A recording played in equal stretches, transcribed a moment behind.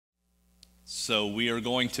So we are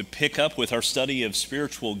going to pick up with our study of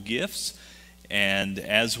spiritual gifts. And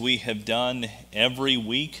as we have done every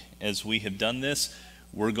week, as we have done this,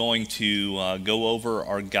 we're going to go over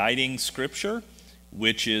our guiding scripture,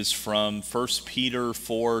 which is from 1 Peter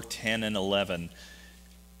 4:10 and 11.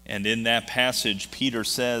 And in that passage, Peter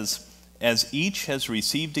says, "As each has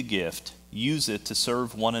received a gift, use it to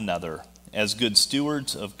serve one another, as good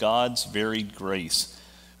stewards of God's varied grace.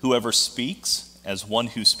 Whoever speaks, as one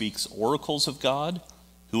who speaks oracles of God,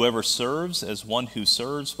 whoever serves, as one who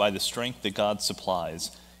serves by the strength that God supplies,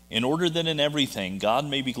 in order that in everything God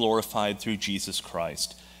may be glorified through Jesus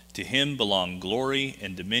Christ. To him belong glory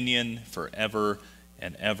and dominion forever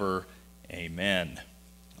and ever. Amen."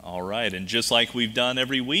 All right, and just like we've done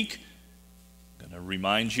every week, I'm going to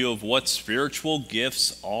remind you of what spiritual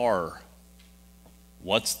gifts are.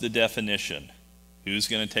 What's the definition? Who's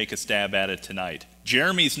going to take a stab at it tonight?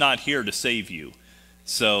 Jeremy's not here to save you,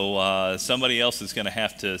 so somebody else is going to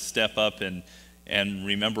have to step up and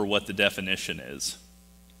remember what the definition is.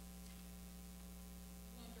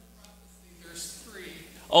 Under prophecy, there's three.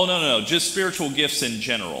 Oh, no, just spiritual gifts in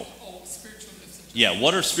general. Oh, spiritual gifts in general. Yeah,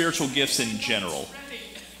 what are spiritual gifts in general?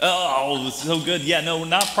 Oh, so good. Yeah, no,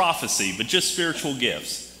 not prophecy, but just spiritual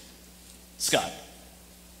gifts. Scott.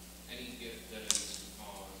 Any gift that is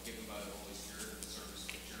given by the Holy Spirit in service of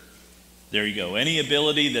the church. There you go. Any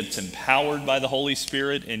ability that's empowered by the Holy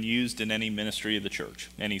Spirit and used in any ministry of the church,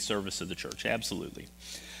 any service of the church. Absolutely.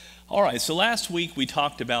 All right, so last week we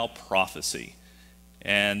talked about prophecy.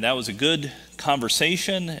 And that was a good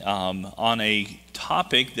conversation on a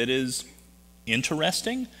topic that is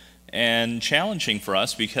interesting and challenging for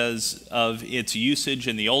us because of its usage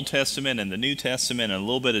in the Old Testament and the New Testament and a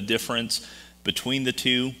little bit of difference between the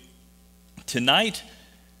two. Tonight,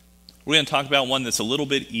 we're going to talk about one that's a little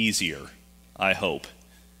bit easier, I hope,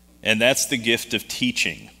 and that's the gift of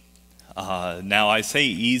teaching. Now, I say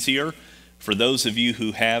easier. For those of you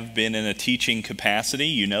who have been in a teaching capacity,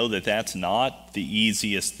 you know that that's not the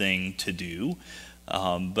easiest thing to do,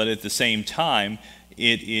 but at the same time,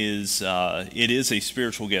 it is a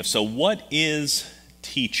spiritual gift. So what is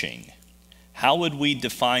teaching? How would we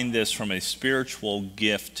define this from a spiritual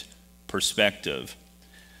gift perspective?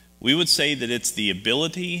 We would say that it's the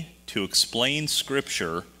ability to explain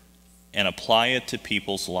Scripture and apply it to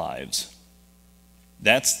people's lives.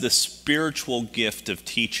 That's the spiritual gift of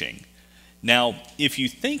teaching. Now, if you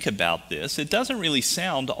think about this, it doesn't really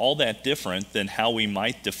sound all that different than how we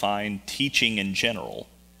might define teaching in general.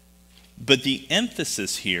 But the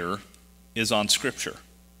emphasis here is on Scripture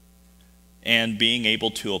and being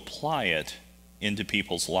able to apply it into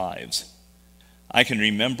people's lives. I can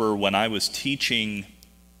remember when I was teaching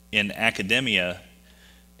in academia,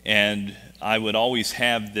 and I would always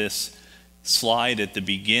have this slide at the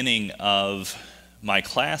beginning of my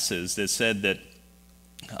classes that said that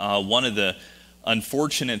one of the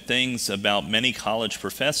unfortunate things about many college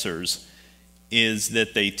professors is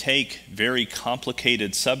that they take very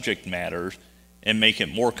complicated subject matter and make it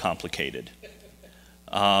more complicated.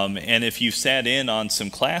 And if you've sat in on some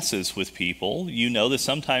classes with people, you know that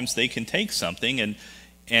sometimes they can take something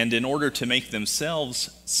and in order to make themselves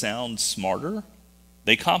sound smarter,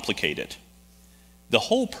 they complicate it. The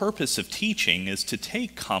whole purpose of teaching is to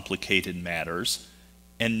take complicated matters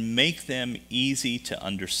and make them easy to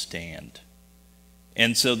understand.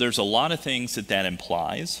 And so there's a lot of things that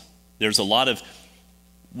implies. There's a lot of,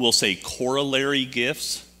 we'll say, corollary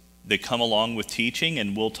gifts that come along with teaching,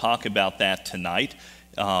 and we'll talk about that tonight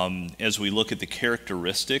as we look at the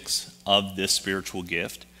characteristics of this spiritual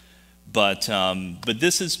gift. But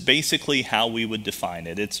this is basically how we would define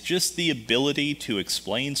it. It's just the ability to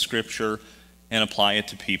explain Scripture and apply it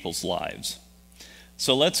to people's lives.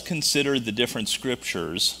 So let's consider the different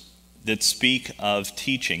scriptures that speak of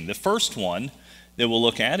teaching. The first one that we'll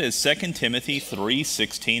look at is 2 Timothy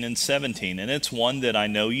 3:16 and 17, and it's one that I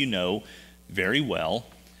know you know very well.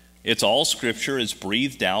 It's all Scripture is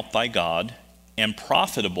breathed out by God and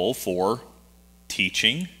profitable for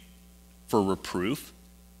teaching, for reproof,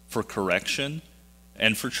 for correction,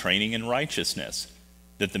 and for training in righteousness,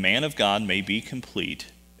 that the man of God may be complete,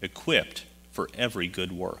 equipped for every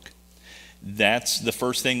good work. That's the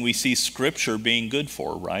first thing we see Scripture being good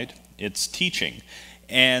for, right? It's teaching.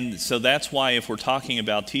 And so that's why if we're talking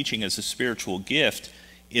about teaching as a spiritual gift,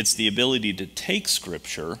 it's the ability to take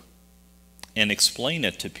Scripture and explain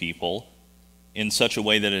it to people in such a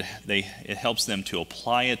way that it helps them to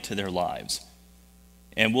apply it to their lives.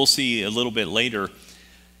 And we'll see a little bit later,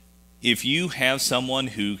 if you have someone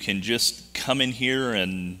who can just come in here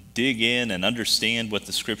and dig in and understand what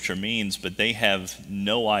the Scripture means, but they have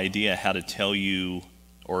no idea how to tell you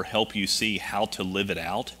or help you see how to live it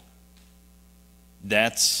out,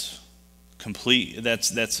 that's completely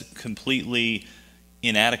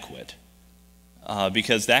inadequate,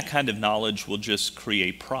 because that kind of knowledge will just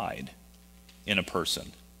create pride in a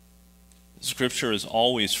person. Scripture is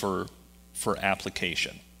always for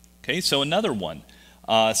application. Okay, so another one,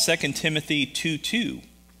 2 Timothy 2:2.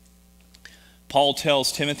 Paul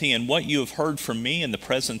tells Timothy, "And what you have heard from me in the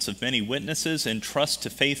presence of many witnesses, entrust to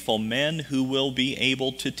faithful men who will be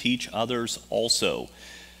able to teach others also."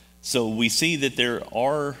 So we see that there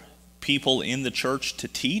are people in the church to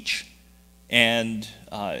teach, and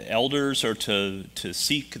elders are to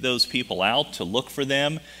seek those people out, to look for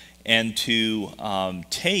them, and to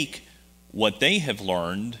take what they have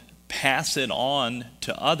learned, pass it on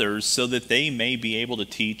to others so that they may be able to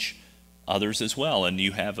teach others as well. And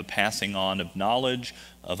you have a passing on of knowledge,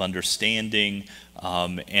 of understanding,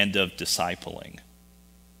 and of discipling.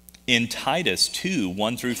 In Titus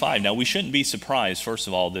 2:1-5, now we shouldn't be surprised, first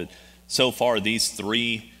of all, that so far these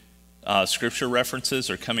three scripture references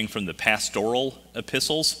are coming from the pastoral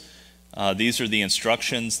epistles. These are the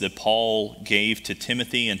instructions that Paul gave to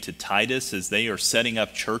Timothy and to Titus as they are setting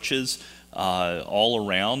up churches all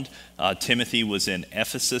around. Timothy was in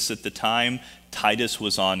Ephesus at the time. Titus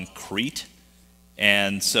was on Crete.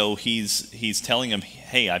 And so he's telling him,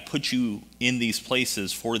 hey, I put you in these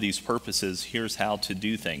places for these purposes. Here's how to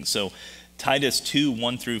do things. So Titus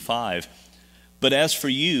 2:1-5. But as for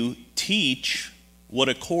you, teach what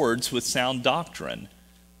accords with sound doctrine.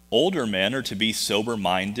 Older men are to be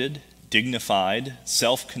sober-minded, dignified,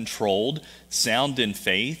 self-controlled, sound in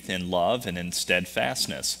faith, in love, and in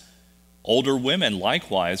steadfastness. Older women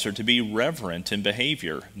likewise are to be reverent in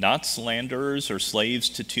behavior, not slanderers or slaves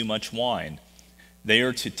to too much wine. They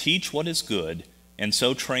are to teach what is good, and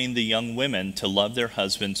so train the young women to love their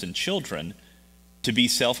husbands and children, to be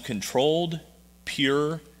self-controlled,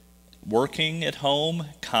 pure, working at home,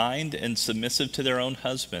 kind, and submissive to their own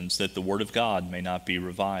husbands, that the word of God may not be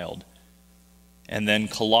reviled. And then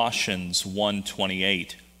Colossians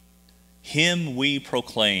 1:28. Him we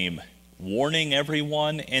proclaim, warning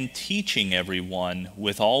everyone and teaching everyone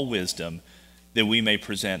with all wisdom, that we may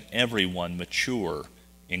present everyone mature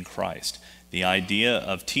in Christ. The idea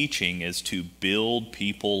of teaching is to build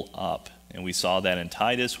people up. And we saw that in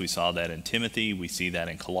Titus, we saw that in Timothy, we see that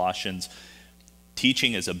in Colossians.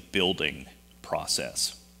 Teaching is a building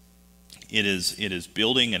process. It is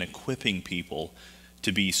building and equipping people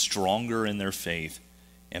to be stronger in their faith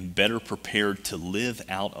and better prepared to live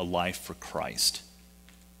out a life for Christ.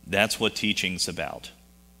 That's what teaching's about.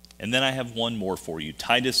 And then I have one more for you,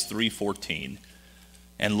 Titus 3:14.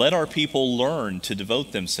 And let our people learn to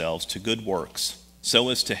devote themselves to good works, so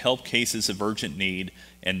as to help cases of urgent need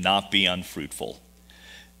and not be unfruitful.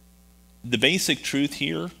 The basic truth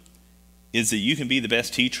here is that you can be the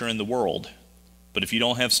best teacher in the world, but if you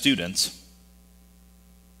don't have students,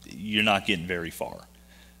 you're not getting very far.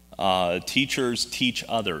 Teachers teach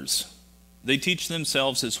others. They teach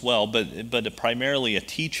themselves as well, but primarily a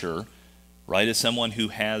teacher, right, is someone who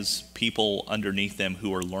has people underneath them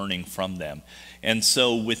who are learning from them. And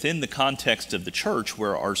so within the context of the church,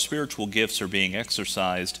 where our spiritual gifts are being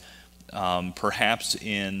exercised, perhaps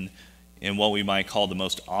in what we might call the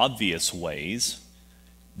most obvious ways,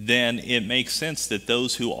 then it makes sense that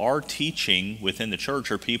those who are teaching within the church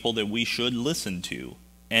are people that we should listen to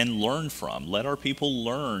and learn from. Let our people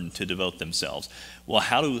learn to devote themselves. Well,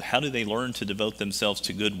 how do they learn to devote themselves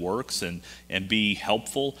to good works and be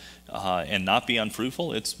helpful and not be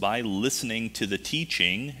unfruitful? It's by listening to the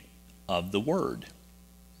teaching of the word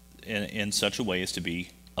in such a way as to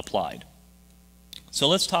be applied. So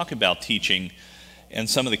let's talk about teaching and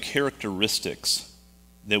some of the characteristics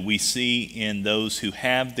that we see in those who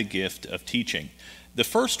have the gift of teaching. The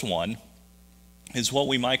first one is what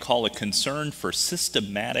we might call a concern for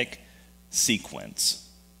systematic sequence.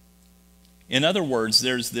 In other words,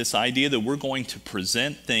 there's this idea that we're going to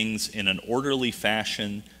present things in an orderly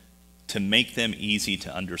fashion to make them easy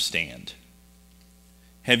to understand.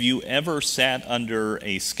 Have you ever sat under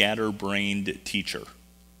a scatterbrained teacher?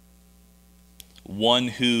 One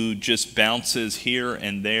who just bounces here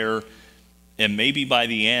and there, and maybe by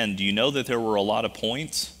the end, you know that there were a lot of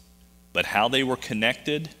points, but how they were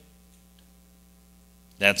connected,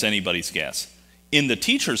 that's anybody's guess. In the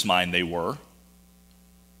teacher's mind, they were,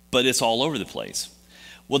 but it's all over the place.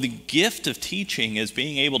 Well, the gift of teaching is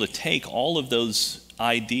being able to take all of those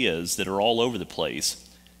ideas that are all over the place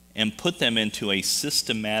and put them into a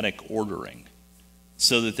systematic ordering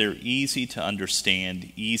so that they're easy to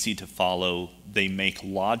understand, easy to follow, they make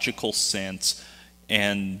logical sense,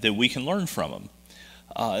 and that we can learn from them.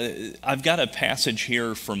 I've got a passage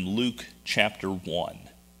here from Luke chapter 1,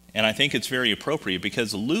 and I think it's very appropriate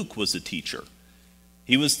because Luke was a teacher.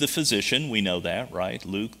 He was the physician, we know that, right?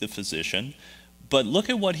 Luke, the physician. But look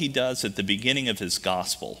at what he does at the beginning of his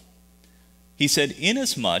gospel. He said,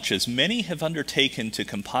 "Inasmuch as many have undertaken to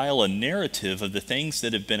compile a narrative of the things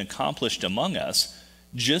that have been accomplished among us,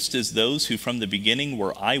 just as those who from the beginning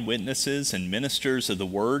were eyewitnesses and ministers of the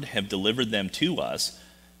word have delivered them to us,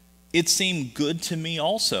 it seemed good to me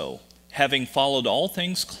also, having followed all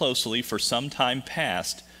things closely for some time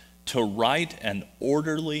past, to write an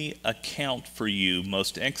orderly account for you,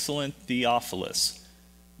 most excellent Theophilus,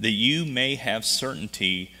 that you may have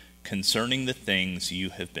certainty concerning the things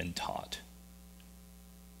you have been taught."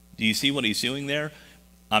 Do you see what he's doing there?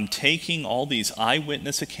 I'm taking all these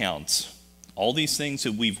eyewitness accounts, all these things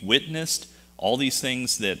that we've witnessed, all these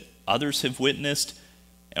things that others have witnessed,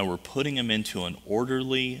 and we're putting them into an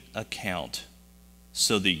orderly account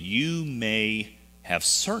so that you may have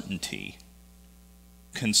certainty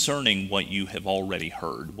concerning what you have already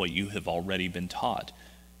heard, what you have already been taught.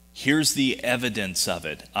 Here's the evidence of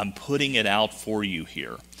it. I'm putting it out for you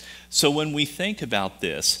here. So when we think about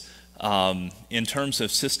this, in terms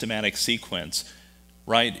of systematic sequence,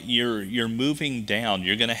 right, you're moving down.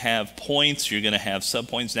 You're going to have points, you're going to have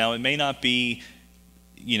subpoints. Now, it may not be,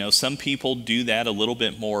 some people do that a little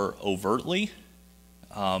bit more overtly.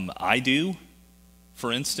 I do,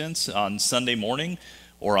 for instance, on Sunday morning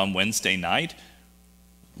or on Wednesday night.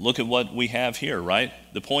 Look at what we have here, right?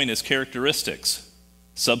 The point is characteristics.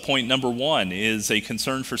 Subpoint number 1 is a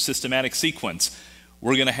concern for systematic sequence.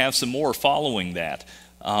 We're going to have some more following that.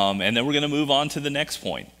 And then we're going to move on to the next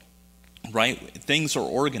point, right? Things are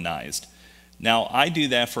organized. Now, I do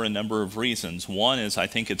that for a number of reasons. One is I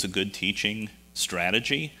think it's a good teaching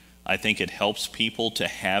strategy. I think it helps people to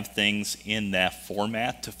have things in that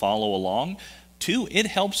format to follow along. 2, it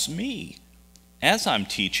helps me as I'm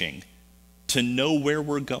teaching to know where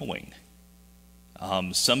we're going.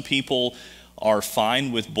 Some people are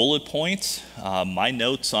fine with bullet points. My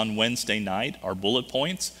notes on Wednesday night are bullet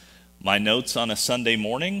points. My notes on a Sunday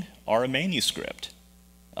morning are a manuscript.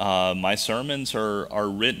 My sermons are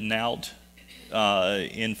written out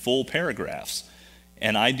in full paragraphs.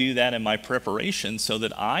 And I do that in my preparation so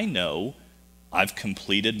that I know I've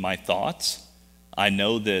completed my thoughts. I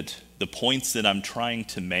know that the points that I'm trying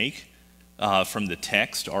to make from the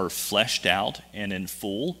text are fleshed out and in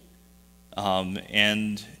full.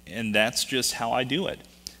 And that's just how I do it.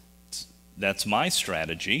 That's my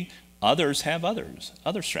strategy. Others have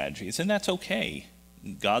other strategies, and that's okay.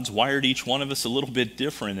 God's wired each one of us a little bit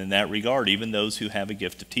different in that regard, even those who have a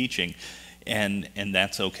gift of teaching, and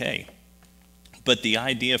that's okay. But the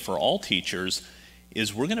idea for all teachers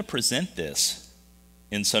is we're going to present this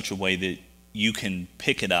in such a way that you can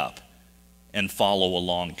pick it up and follow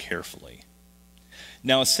along carefully.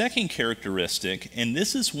 Now, a second characteristic, and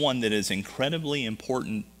this is one that is incredibly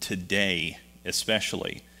important today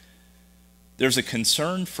especially, there's a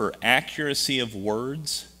concern for accuracy of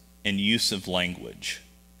words and use of language.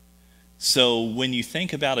 So when you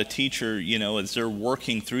think about a teacher, as they're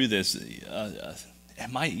working through this,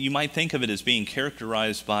 you might think of it as being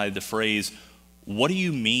characterized by the phrase, "What do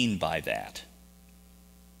you mean by that?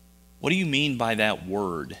 What do you mean by that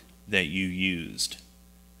word that you used?"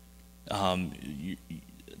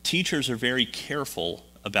 Teachers are very careful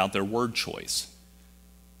about their word choice.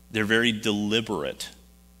 They're very deliberate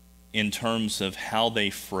in terms of how they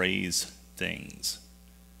phrase things.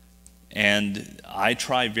 And I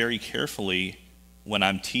try very carefully when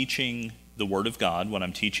I'm teaching the Word of God, when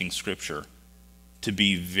I'm teaching Scripture, to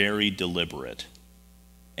be very deliberate.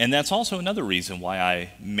 And that's also another reason why I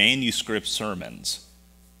manuscript sermons,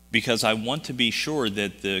 because I want to be sure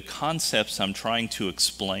that the concepts I'm trying to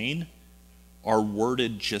explain are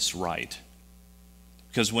worded just right.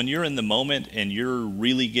 Because when you're in the moment and you're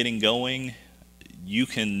really getting going, you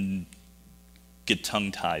can get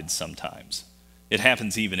tongue-tied sometimes. It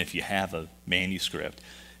happens even if you have a manuscript.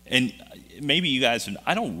 And maybe you guys,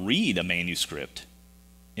 I don't read a manuscript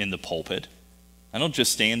in the pulpit. I don't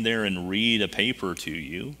just stand there and read a paper to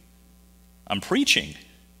you. I'm preaching.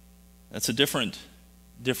 That's a different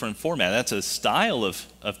format. That's a style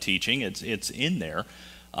of teaching. It's in there.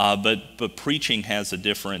 But preaching has a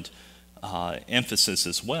different emphasis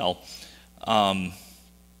as well.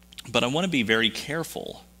 But I want to be very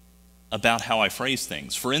careful about how I phrase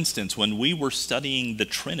things. For instance, when we were studying the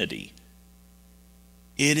Trinity,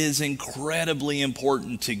 it is incredibly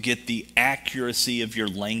important to get the accuracy of your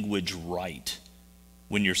language right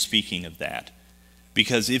when you're speaking of that.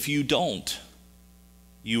 Because if you don't,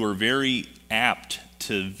 you are very apt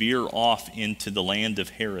to veer off into the land of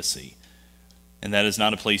heresy. And that is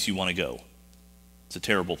not a place you want to go. It's a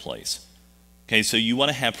terrible place. Okay, so you want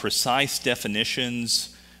to have precise definitions.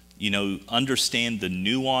 understand the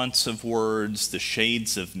nuance of words, the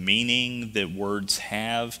shades of meaning that words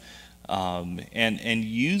have, and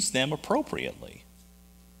use them appropriately.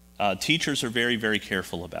 Teachers are very, very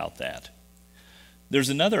careful about that. There's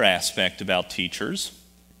another aspect about teachers.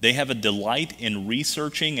 They have a delight in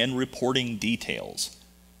researching and reporting details.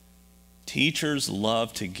 Teachers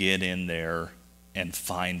love to get in there and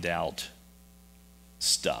find out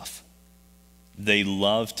stuff. They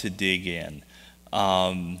love to dig in.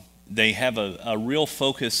 They have a real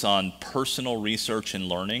focus on personal research and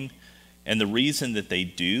learning, and the reason that they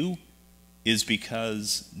do is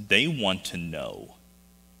because they want to know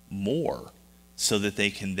more so that they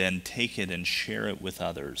can then take it and share it with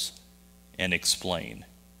others and explain.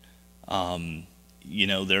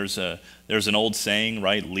 There's an old saying,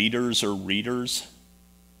 right? Leaders are readers.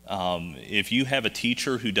 If you have a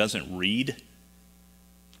teacher who doesn't read,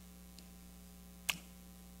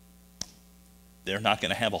 they're not going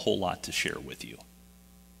to have a whole lot to share with you.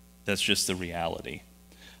 That's just the reality.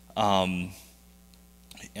 And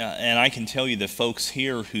I can tell you the folks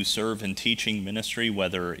here who serve in teaching ministry,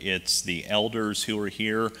 whether it's the elders who are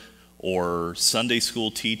here or Sunday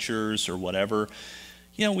school teachers or whatever,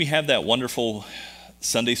 we have that wonderful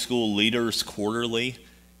Sunday school leaders quarterly,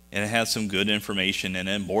 and it has some good information in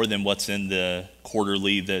it, more than what's in the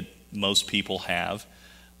quarterly that most people have.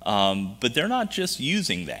 But they're not just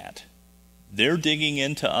using that. They're digging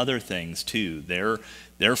into other things too.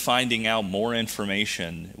 They're finding out more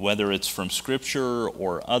information, whether it's from Scripture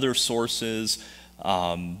or other sources.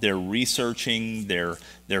 They're researching,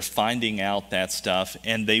 they're finding out that stuff,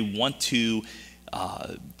 and they want to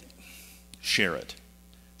share it.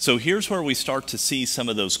 So here's where we start to see some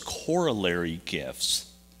of those corollary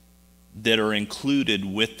gifts that are included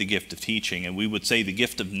with the gift of teaching, and we would say the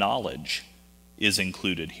gift of knowledge is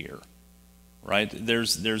included here. Right?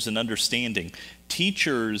 There's an understanding.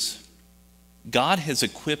 Teachers, God has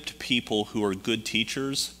equipped people who are good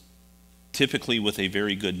teachers, typically with a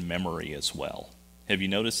very good memory as well. Have you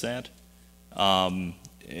noticed that?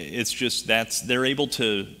 It's just they're able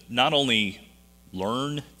to not only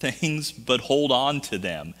learn things, but hold on to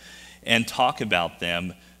them and talk about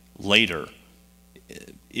them later.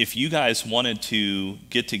 If you guys wanted to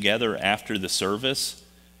get together after the service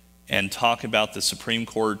and talk about the Supreme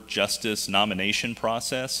Court justice nomination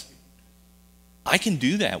process, I can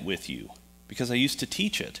do that with you because I used to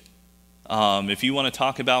teach it. If you want to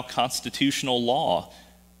talk about constitutional law,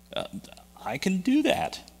 I can do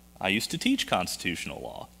that. I used to teach constitutional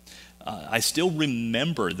law. I still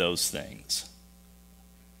remember those things.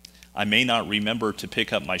 I may not remember to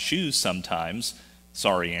pick up my shoes sometimes.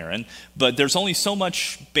 Sorry, Aaron. But there's only so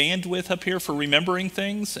much bandwidth up here for remembering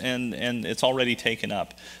things, and it's already taken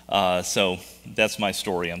up. So that's my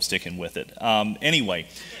story. I'm sticking with it. Anyway,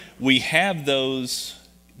 we have those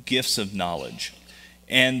gifts of knowledge,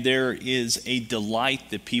 and there is a delight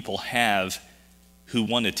that people have who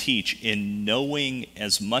want to teach in knowing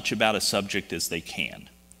as much about a subject as they can.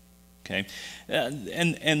 Okay?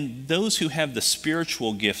 And those who have the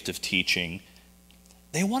spiritual gift of teaching,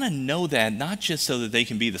 they want to know that not just so that they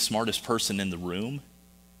can be the smartest person in the room.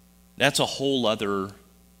 That's a whole other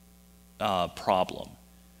problem.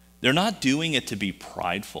 They're not doing it to be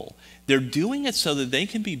prideful. They're doing it so that they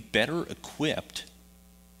can be better equipped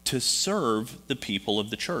to serve the people of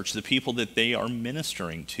the church, the people that they are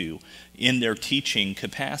ministering to in their teaching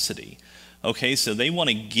capacity. Okay, so they want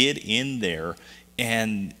to get in there,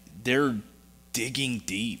 and they're digging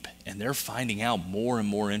deep, and they're finding out more and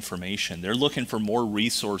more information. They're looking for more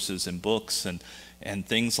resources and books and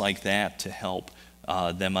things like that to help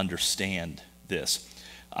them understand this.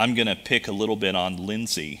 I'm going to pick a little bit on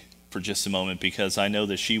Lindsay for just a moment because I know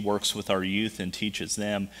that she works with our youth and teaches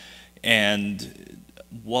them. And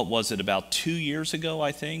what was it, about 2 years ago,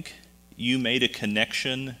 I think, you made a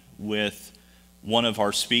connection with one of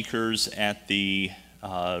our speakers at the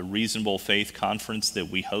Reasonable Faith Conference that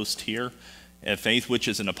we host here at Faith, which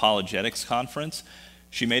is an apologetics conference.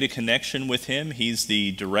 She made a connection with him. He's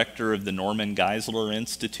the director of the Norman Geisler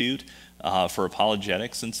Institute for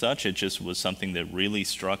apologetics and such. It just was something that really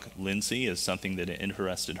struck Lindsay as something that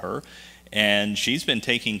interested her. And she's been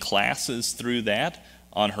taking classes through that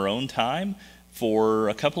on her own time for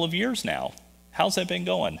a couple of years now. How's that been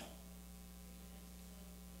going?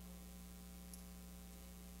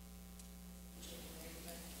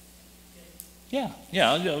 Yeah,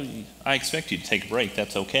 I expect you to take a break.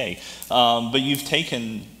 That's okay. But you've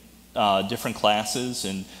taken different classes,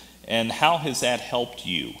 and how has that helped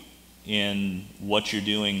you in what you're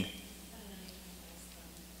doing?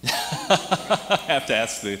 I have to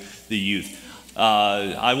ask the youth.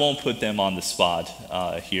 I won't put them on the spot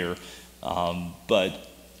here, but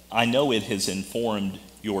I know it has informed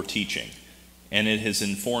your teaching, and it has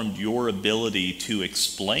informed your ability to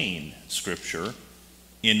explain Scripture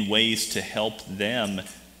in ways to help them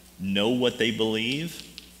know what they believe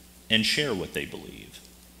and share what they believe.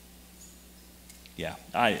 Yeah,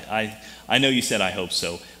 I know you said I hope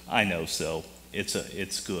so. I know so.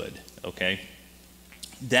 It's good, okay?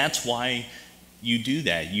 That's why you do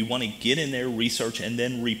that. You want to get in there, research, and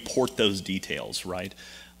then report those details, right?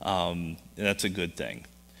 That's a good thing.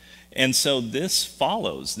 And so this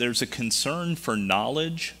follows. There's a concern for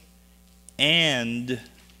knowledge and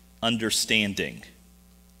understanding.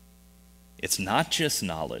 It's not just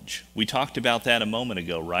knowledge. We talked about that a moment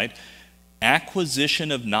ago, right?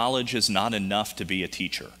 Acquisition of knowledge is not enough to be a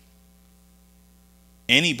teacher.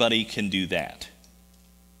 Anybody can do that.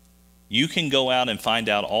 You can go out and find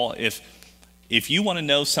out all. If you want to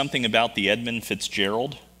know something about the Edmund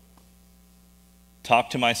Fitzgerald, talk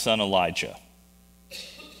to my son Elijah.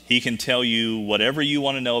 He can tell you whatever you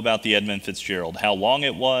want to know about the Edmund Fitzgerald, how long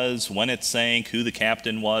it was, when it sank, who the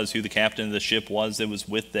captain was, who the captain of the ship was that was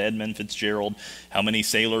with the Edmund Fitzgerald, how many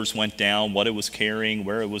sailors went down, what it was carrying,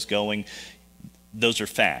 where it was going. Those are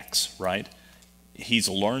facts, right? He's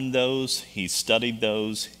learned those, he's studied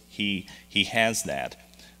those, he has that.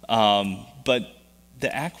 But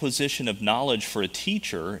the acquisition of knowledge for a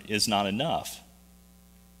teacher is not enough.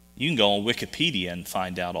 You can go on Wikipedia and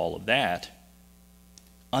find out all of that.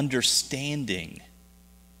 Understanding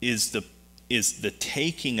is the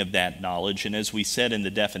taking of that knowledge, and as we said in the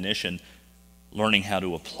definition, learning how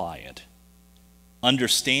to apply it.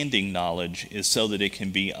 Understanding knowledge is so that it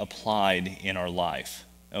can be applied in our life,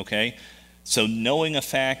 okay? So knowing a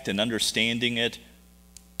fact and understanding it,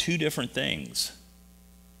 two different things,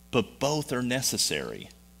 but both are necessary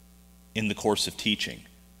in the course of teaching.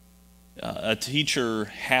 A teacher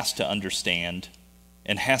has to understand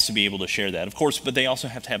and has to be able to share that, of course, but they also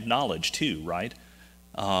have to have knowledge too, right?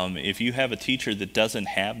 If you have a teacher that doesn't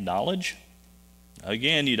have knowledge,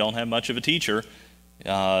 again, you don't have much of a teacher.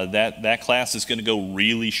 That class is going to go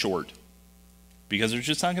really short because there's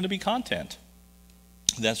just not going to be content.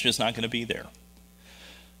 That's just not going to be there.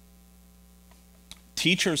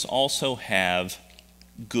 Teachers also have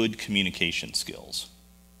good communication skills.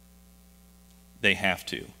 They have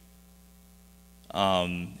to.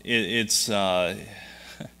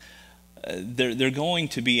 They're going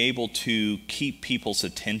to be able to keep people's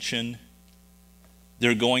attention.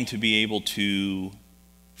 They're going to be able to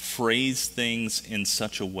phrase things in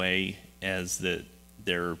such a way as that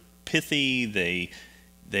they're pithy,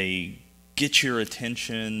 they get your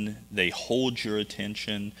attention, they hold your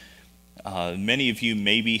attention. Many of you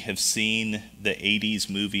maybe have seen the 80s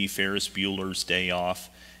movie Ferris Bueller's Day Off,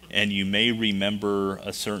 and you may remember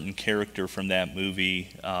a certain character from that movie,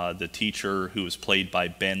 the teacher who was played by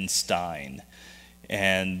Ben Stein.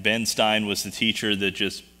 And Ben Stein was the teacher that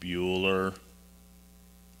just, Bueller.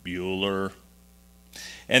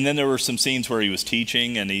 And then there were some scenes where he was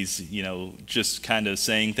teaching and he's, just kind of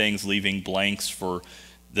saying things, leaving blanks for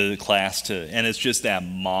the class to, and it's just that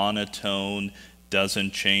monotone,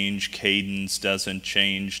 doesn't change cadence, doesn't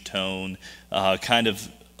change tone, kind of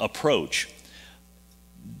approach.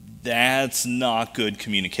 That's not good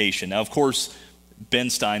communication. Now, of course, Ben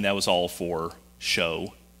Stein, that was all for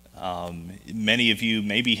show. Many of you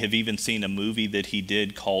maybe have even seen a movie that he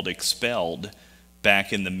did called Expelled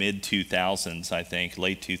back in the mid-2000s, I think,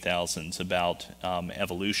 late 2000s, about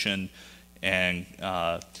evolution and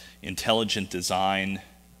intelligent design,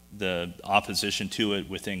 the opposition to it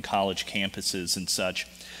within college campuses and such.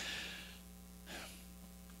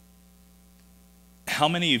 How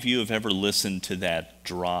many of you have ever listened to that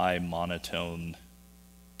dry, monotone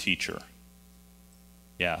teacher?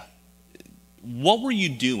 Yeah. What were you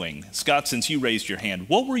doing? Scott, since you raised your hand,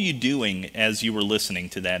 what were you doing as you were listening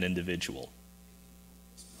to that individual?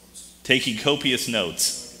 Taking copious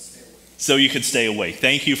notes so you could stay awake.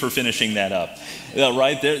 Thank you for finishing that up.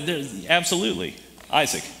 Right there, absolutely.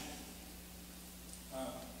 Isaac.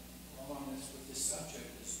 Along with this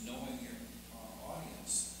subject is knowing your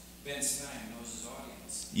audience. Ben Stein knows his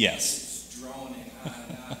audience. Yes. It's droning on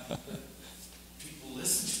and on, but people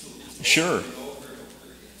listen to it Sure. over and over again.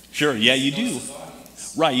 Sure, yeah, you He knows do. his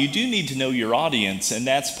audience. Right, you do need to know your audience, and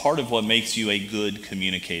that's part of what makes you a good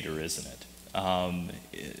communicator, isn't it?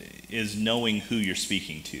 Is knowing who you're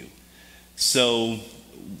speaking to. So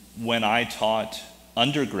when I taught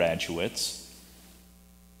undergraduates,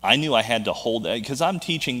 I knew I had to hold that, because I'm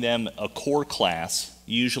teaching them a core class.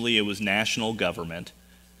 Usually it was national government,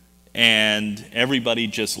 and everybody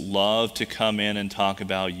just loved to come in and talk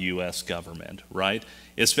about U.S. government, right?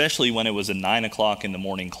 Especially when it was a 9 o'clock in the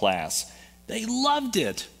morning class. They loved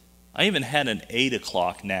it. I even had an 8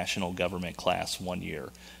 o'clock national government class one year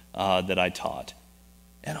that I taught.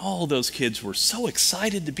 And all those kids were so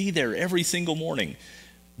excited to be there every single morning.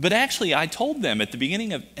 But actually, I told them at the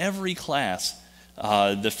beginning of every class,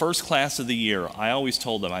 the first class of the year, I always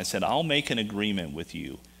told them, I said, I'll make an agreement with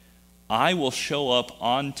you. I will show up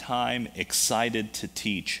on time, excited to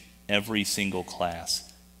teach every single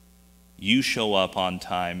class. You show up on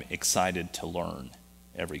time, excited to learn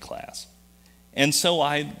every class. And so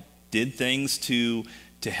I did things to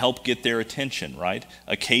help get their attention, right?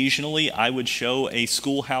 Occasionally, I would show a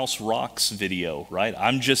Schoolhouse Rocks video, right?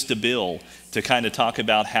 I'm just a bill, to kind of talk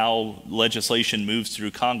about how legislation moves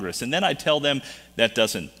through Congress. And then I tell them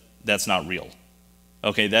that's not real.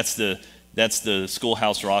 Okay, that's the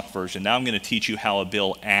Schoolhouse Rock version. Now I'm going to teach you how a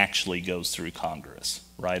bill actually goes through Congress,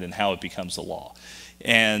 right? And how it becomes a law.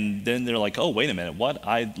 And then they're like, oh, wait a minute, what?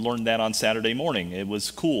 I learned that on Saturday morning. It was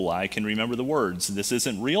cool. I can remember the words. This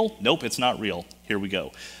isn't real? Nope, it's not real. Here we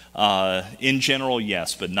go. In general,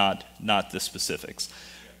 yes, but not the specifics.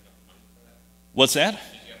 What's that? Did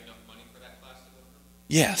you have enough money for that class to go through?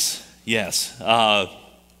 Yes.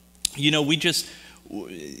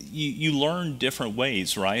 You learn different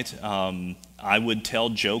ways, right? I would tell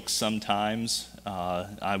jokes sometimes.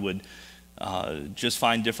 I would just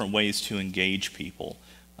find different ways to engage people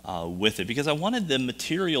with it, because I wanted the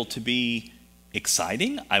material to be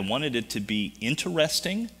exciting. I wanted it to be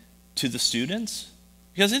interesting to the students,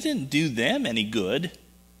 because it didn't do them any good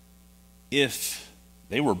if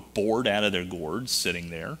they were bored out of their gourds sitting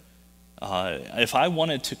there. If I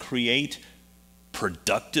wanted to create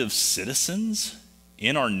productive citizens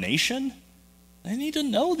in our nation, they need to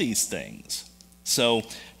know these things. So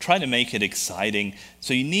try to make it exciting.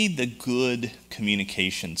 So you need the good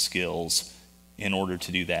communication skills in order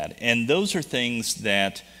to do that. And those are things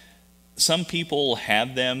that some people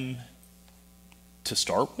have them to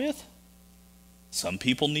start with. Some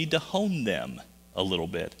people need to hone them a little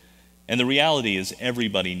bit. And the reality is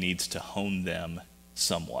everybody needs to hone them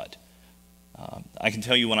somewhat. I can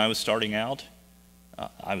tell you when I was starting out,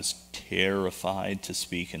 I was terrified to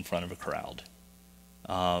speak in front of a crowd.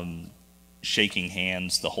 Shaking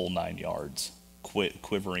hands, the whole 9 yards,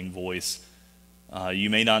 quivering voice. You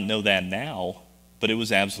may not know that now, but it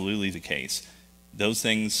was absolutely the case. Those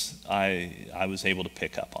things I was able to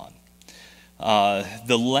pick up on.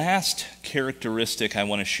 The last characteristic I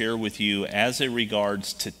want to share with you as it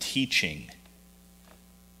regards to teaching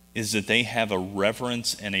is that they have a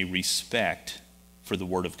reverence and a respect for the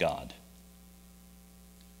Word of God.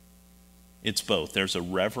 It's both. There's a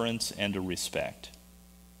reverence and a respect.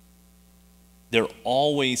 They're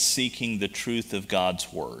always seeking the truth of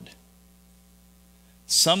God's Word.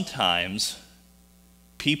 Sometimes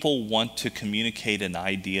people want to communicate an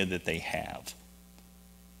idea that they have,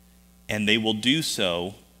 and they will do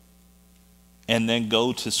so and then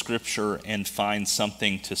go to Scripture and find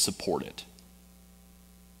something to support it.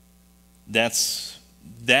 That's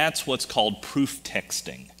what's called proof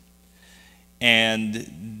texting.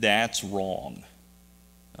 And that's wrong.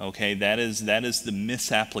 Okay, that is the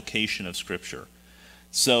misapplication of Scripture.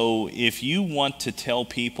 So if you want to tell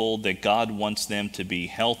people that God wants them to be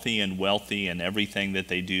healthy and wealthy in everything that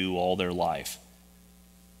they do all their life,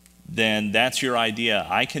 then that's your idea.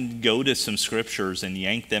 I can go to some scriptures and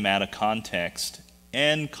yank them out of context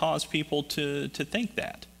and cause people to think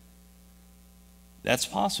that. That's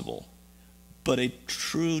possible. But a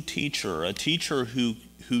true teacher, a teacher who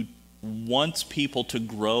wants people to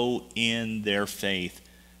grow in their faith,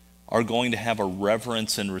 are going to have a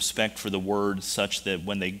reverence and respect for the Word such that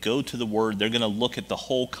when they go to the Word, they're going to look at the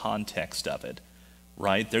whole context of it,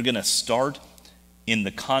 right? They're going to start in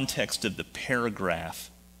the context of the paragraph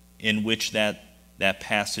in which that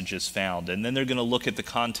passage is found. And then they're going to look at the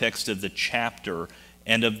context of the chapter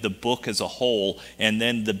and of the book as a whole, and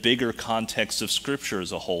then the bigger context of Scripture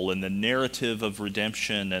as a whole, and the narrative of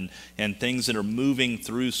redemption and things that are moving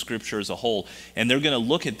through Scripture as a whole. And they're going to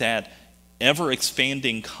look at that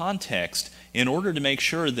ever-expanding context in order to make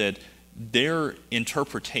sure that their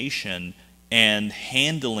interpretation and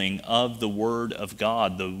handling of the Word of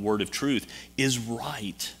God, the Word of truth, is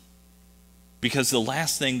right. Because the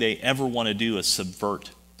last thing they ever want to do is subvert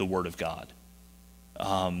the Word of God.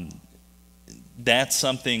 That's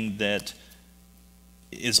something that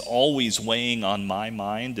is always weighing on my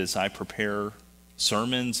mind as I prepare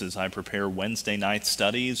sermons, as I prepare Wednesday night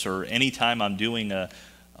studies, or anytime I'm doing a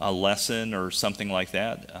lesson or something like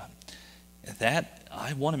that. That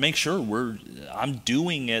I want to make sure I'm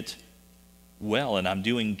doing it well, and I'm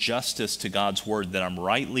doing justice to God's Word, that I'm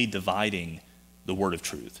rightly dividing the Word of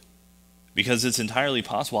truth. Because it's entirely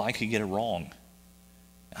possible I could get it wrong.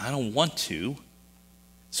 I don't want to.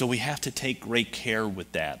 So we have to take great care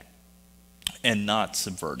with that and not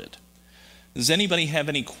subvert it. Does anybody have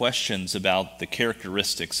any questions about the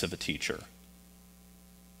characteristics of a teacher?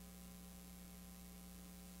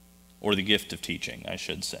 Or the gift of teaching, I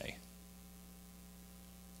should say.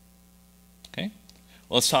 Okay?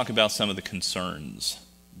 Well, let's talk about some of the concerns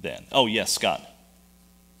then. Oh, yes, Scott.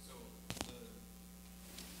 So,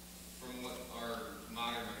 from what our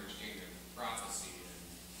modern understanding of prophecy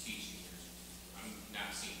and teaching, I'm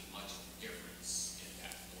not seeing much of a difference at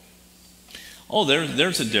that point. Oh,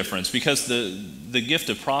 there's a difference, because the gift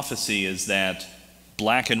of prophecy is that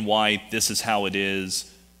black and white, this is how it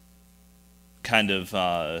is, kind of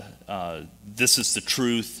this is the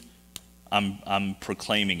truth, I'm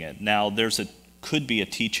proclaiming it. Now could be a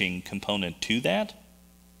teaching component to that,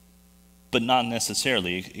 but not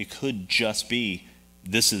necessarily. It could just be,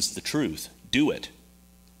 this is the truth, do it.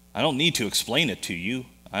 I don't need to explain it to you.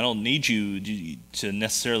 I don't need you to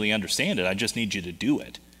necessarily understand it. I just need you to do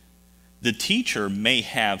it. The teacher may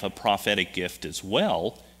have a prophetic gift as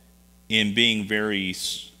well, in being very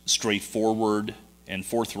straightforward and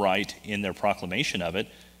forthright in their proclamation of it,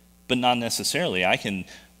 but not necessarily. I can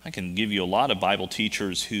give you a lot of Bible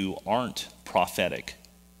teachers who aren't prophetic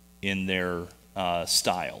in their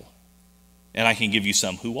style, and I can give you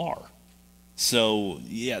some who are. So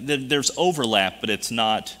yeah, there's overlap, but it's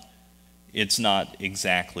not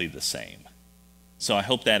exactly the same. So I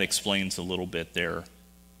hope that explains a little bit there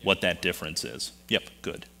what that difference is. Yep,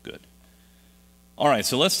 good. All right,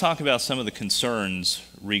 so let's talk about some of the concerns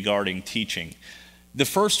regarding teaching. The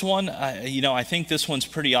first one, I think this one's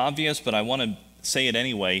pretty obvious, but I want to say it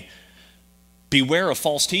anyway. Beware of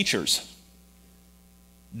false teachers.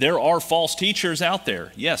 There are false teachers out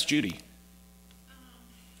there. Yes, Judy. I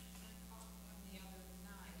caught one the other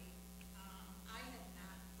night. I had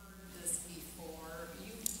not heard this before.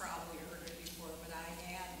 You've probably heard it before, but I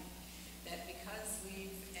hadn't. That because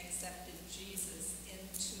we've accepted Jesus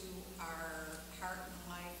into our heart and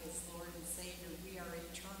life as Lord and Savior, we are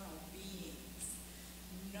eternal beings.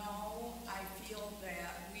 No, I feel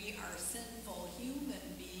that we are sinful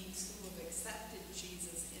human beings who have accepted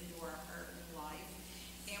Jesus into our heart and life,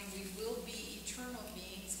 and we will be eternal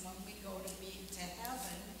beings when we go to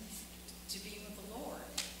heaven to be with the Lord.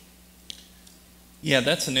 Yeah,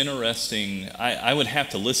 that's an interesting, I would have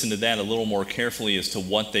to listen to that a little more carefully as to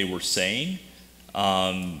what they were saying,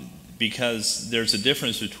 because there's a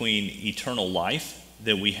difference between eternal life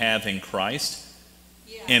that we have in Christ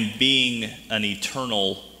and being an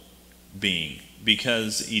eternal being,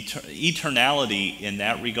 because eternality in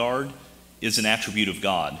that regard is an attribute of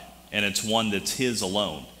God, and it's one that's His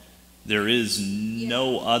alone. There is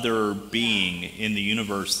no other being in the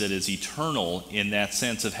universe that is eternal in that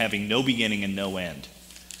sense of having no beginning and no end.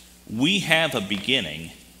 We have a beginning,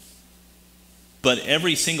 but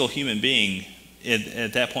every single human being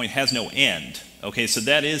at that point has no end. Okay, so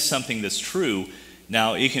that is something that's true.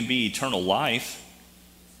 Now, it can be eternal life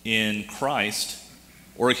in Christ,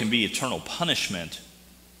 or it can be eternal punishment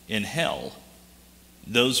in hell.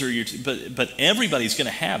 Those are your but everybody's going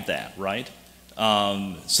to have that, right?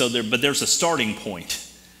 But there's a starting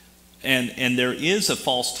point, and there is a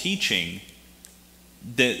false teaching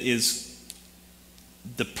that is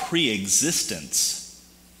the pre-existence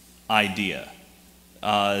idea,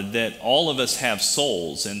 that all of us have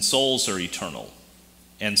souls, and souls are eternal,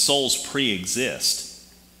 and souls pre-exist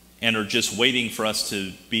and are just waiting for us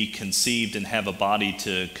to be conceived and have a body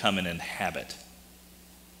to come and inhabit.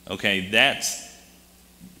 Okay,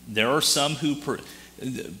 there are some who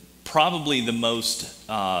probably the most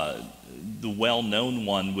the well-known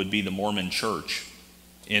one would be the Mormon Church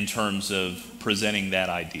in terms of presenting that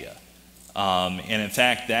idea, and in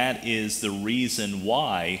fact that is the reason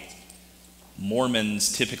why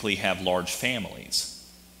Mormons typically have large families.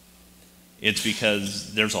 It's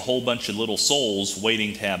because there's a whole bunch of little souls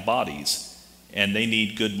waiting to have bodies, and they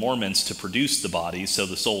need good Mormons to produce the bodies so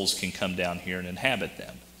the souls can come down here and inhabit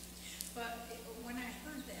them. But when I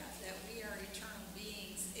heard that we are eternal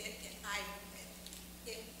beings,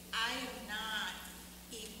 I am not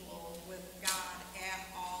equal with God at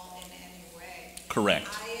all in any way. Correct.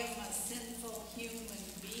 I am a sinful human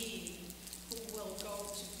being who will go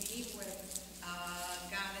to be with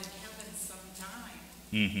God in heaven sometime.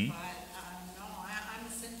 Mm-hmm. But no, I'm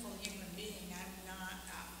a sinful human being. I'm not.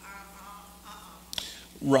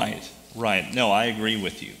 Right. No, I agree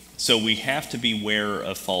with you. So we have to beware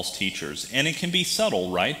of false teachers. And it can be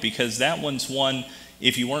subtle, right? Because that one's one,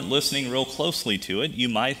 if you weren't listening real closely to it, you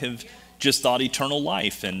might have just thought eternal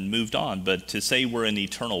life and moved on. But to say we're an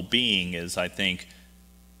eternal being is, I think,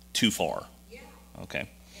 too far. Yeah. Okay.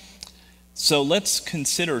 So let's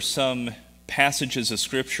consider some passages of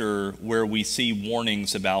Scripture where we see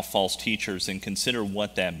warnings about false teachers and consider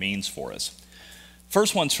what that means for us.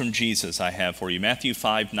 First one's from Jesus I have for you, Matthew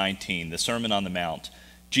 5:19, the Sermon on the Mount.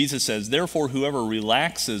 Jesus says, "Therefore whoever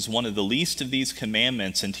relaxes one of the least of these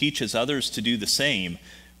commandments and teaches others to do the same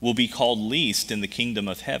will be called least in the kingdom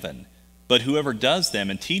of heaven. But whoever does them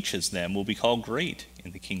and teaches them will be called great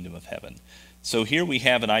in the kingdom of heaven." So here we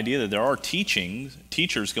have an idea that there are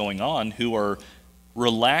teachers going on who are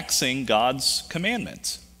relaxing God's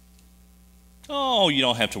commandments. Oh, you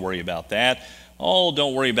don't have to worry about that. Oh,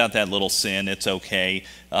 don't worry about that little sin. It's okay.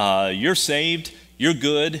 You're saved. You're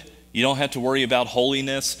good. You don't have to worry about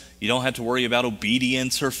holiness. You don't have to worry about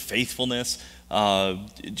obedience or faithfulness.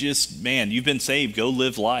 You've been saved. Go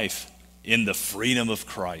live life in the freedom of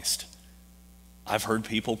Christ. I've heard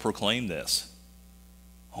people proclaim this.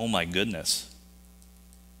 Oh my goodness.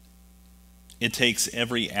 It takes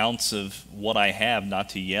every ounce of what I have not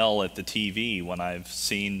to yell at the TV when I've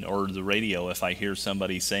seen, or the radio if I hear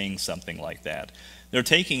somebody saying something like that. They're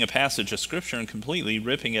taking a passage of Scripture and completely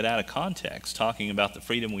ripping it out of context, talking about the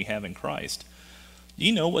freedom we have in Christ. Do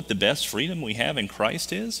you know what the best freedom we have in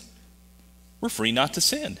Christ is? We're free not to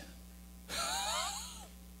sin.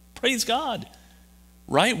 Praise God.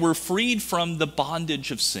 Right? We're freed from the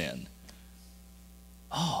bondage of sin.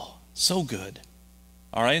 Oh, so good.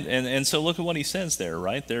 All right, and so look at what he says there,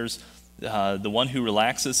 right? There's the one who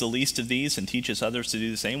relaxes the least of these and teaches others to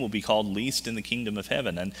do the same will be called least in the kingdom of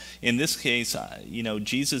heaven. And in this case,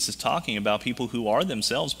 Jesus is talking about people who are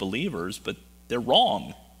themselves believers, but they're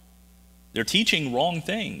wrong. They're teaching wrong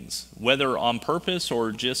things, whether on purpose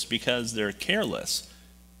or just because they're careless.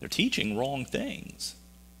 They're teaching wrong things.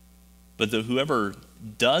 But whoever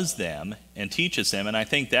does them and teaches them, and I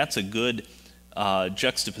think that's a good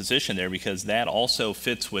juxtaposition there, because that also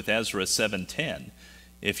fits with Ezra 7:10.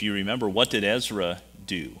 If you remember, what did Ezra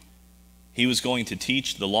do? He was going to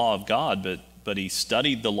teach the law of God, but he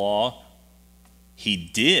studied the law, he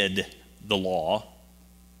did the law,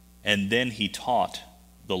 and then he taught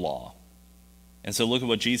the law. And so look at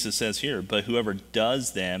what Jesus says here. But whoever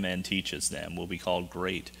does them and teaches them will be called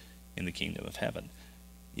great in the kingdom of heaven.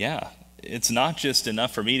 Yeah, it's not just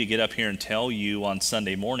enough for me to get up here and tell you on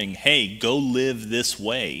Sunday morning, hey, go live this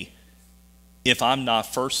way, if I'm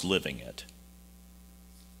not first living it.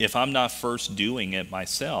 If I'm not first doing it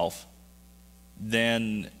myself,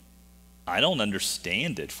 then I don't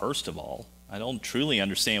understand it, first of all. I don't truly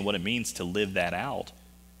understand what it means to live that out.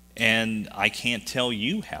 And I can't tell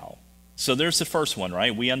you how. So there's the first one,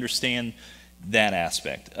 right? We understand that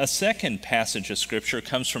aspect. A second passage of Scripture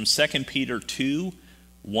comes from 2 Peter 2,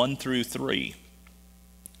 1 through 3.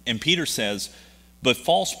 And Peter says, "But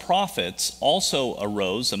false prophets also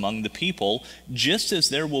arose among the people, just as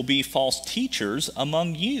there will be false teachers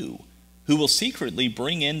among you, who will secretly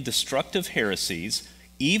bring in destructive heresies,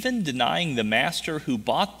 even denying the master who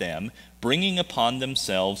bought them, bringing upon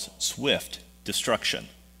themselves swift destruction."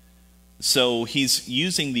 So he's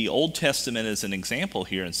using the Old Testament as an example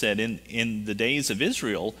here and said, in the days of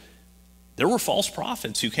Israel, there were false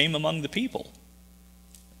prophets who came among the people.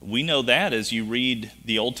 We know that as you read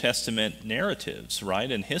the Old Testament narratives,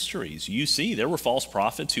 right, and histories. You see there were false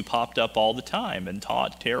prophets who popped up all the time and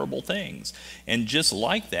taught terrible things. And just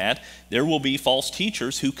like that, there will be false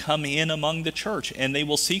teachers who come in among the church, and they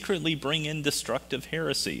will secretly bring in destructive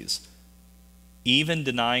heresies, even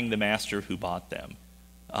denying the master who bought them.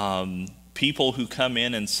 People who come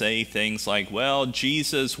in and say things like, well,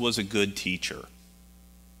 Jesus was a good teacher,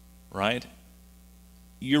 right?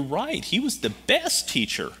 You're right. He was the best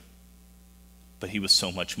teacher, but he was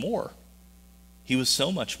so much more. He was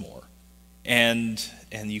so much more. And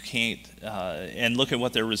you can't, and look at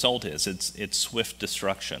what their result is. It's swift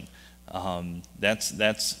destruction. That's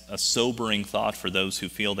a sobering thought for those who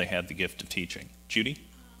feel they have the gift of teaching. Judy?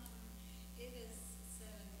 It is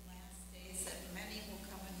said in the last days that many will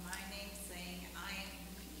come in my name saying, I am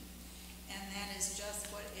he. And that is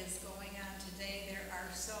just what is going on today. There are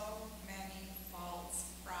so many false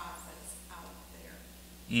prophets out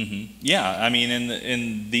there. Mm-hmm. Yeah, I mean,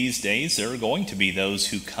 in these days, there are going to be those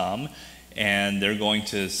who come and they're going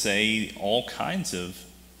to say all kinds of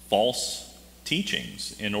false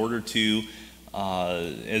teachings in order to,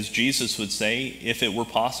 as Jesus would say, if it were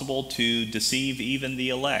possible, to deceive even the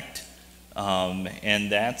elect. And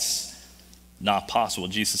that's not possible.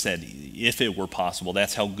 Jesus said, if it were possible,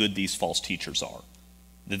 that's how good these false teachers are,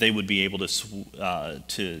 that they would be able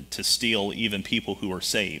to steal even people who are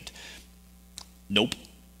saved. Nope,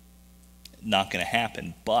 not going to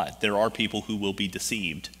happen. But there are people who will be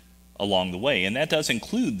deceived along the way, and that does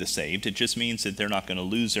include the saved. It just means that they're not going to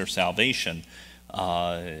lose their salvation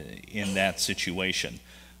in that situation.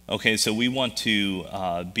 Okay, so we want to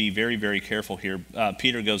be very, very careful here.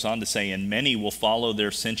 Peter goes on to say, and many will follow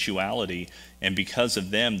their sensuality, and because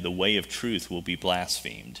of them, the way of truth will be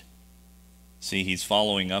blasphemed. See, he's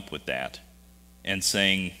following up with that and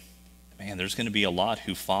saying, man, there's going to be a lot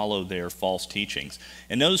who follow their false teachings.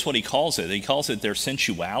 And notice what he calls it. He calls it their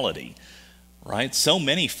sensuality, right? So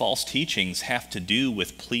many false teachings have to do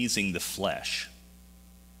with pleasing the flesh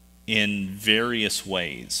in various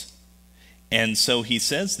ways. And so he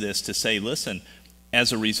says this to say, listen,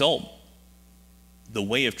 as a result, the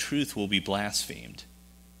way of truth will be blasphemed.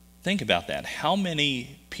 Think about that. How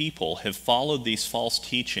many people have followed these false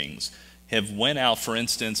teachings, have went out, for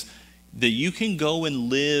instance, that you can go and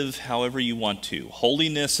live however you want to.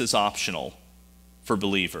 Holiness is optional for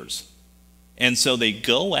believers. And so they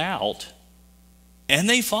go out and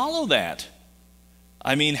they follow that.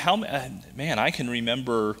 I mean, man, I can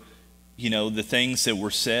remember, the things that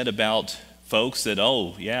were said about folks that,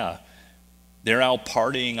 oh, yeah, they're out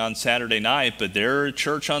partying on Saturday night, but they're at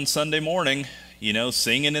church on Sunday morning,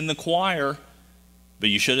 singing in the choir. But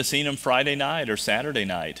you should have seen them Friday night or Saturday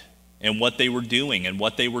night and what they were doing and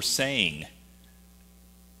what they were saying.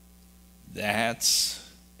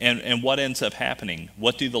 And what ends up happening?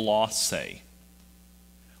 What do the lost say?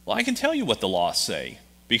 Well, I can tell you what the lost say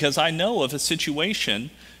because I know of a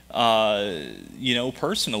situation,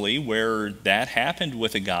 personally where that happened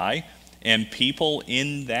with a guy. And people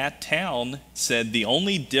in that town said the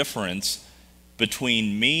only difference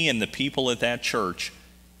between me and the people at that church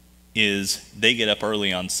is they get up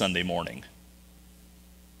early on Sunday morning.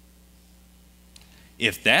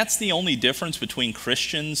 If that's the only difference between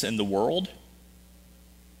Christians and the world,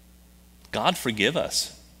 God forgive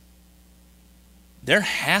us. There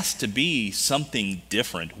has to be something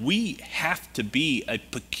different. We have to be a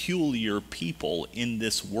peculiar people in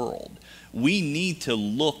this world. We need to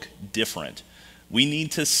look different. We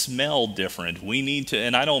need to smell different. We need to,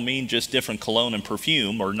 and I don't mean just different cologne and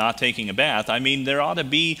perfume or not taking a bath. I mean, there ought to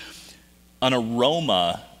be an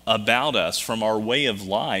aroma about us from our way of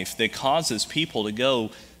life that causes people to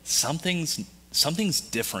go, something's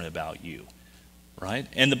different about you, right?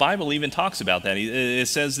 And the Bible even talks about that. It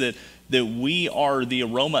says that we are the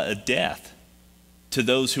aroma of death to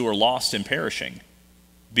those who are lost and perishing,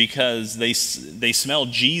 because they smell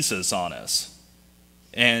Jesus on us,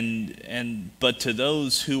 but to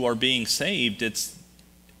those who are being saved, it's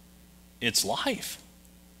life.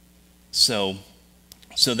 So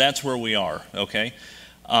that's where we are. Okay,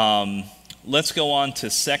 let's go on to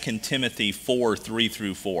 2 Timothy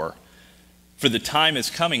 4:3-4. For the time is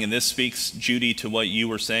coming, and this speaks, Judy, to what you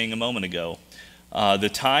were saying a moment ago. The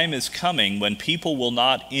time is coming when people will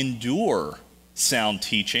not endure sound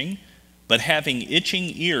teaching, but having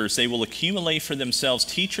itching ears, they will accumulate for themselves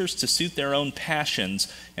teachers to suit their own passions,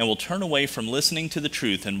 and will turn away from listening to the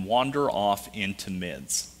truth and wander off into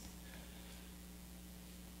myths.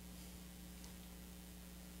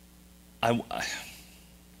 I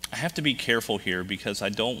have to be careful here because I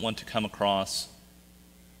don't want to come across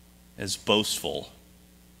as boastful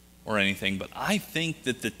or anything, but I think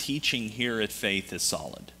that the teaching here at Faith is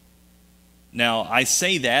solid. Now, I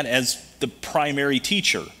say that as the primary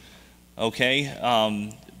teacher. Okay,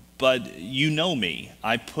 but you know me.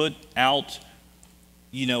 I put out,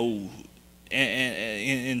 in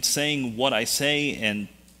saying what I say and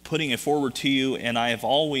putting it forward to you, and I have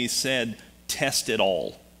always said, test it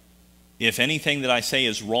all. If anything that I say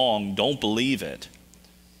is wrong, don't believe it.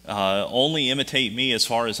 Only imitate me as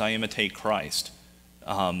far as I imitate Christ.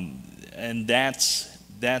 And that's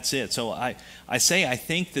it. So I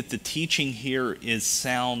think that the teaching here is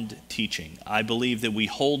sound teaching. I believe that we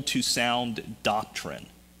hold to sound doctrine.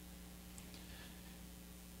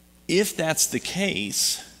 If that's the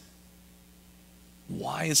case,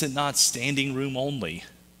 why is it not standing room only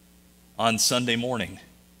on Sunday morning?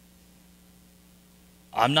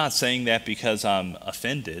 I'm not saying that because I'm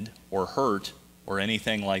offended or hurt or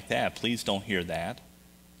anything like that. Please don't hear that.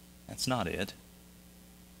 That's not it.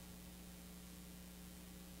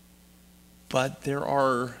 But there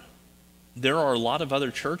are a lot of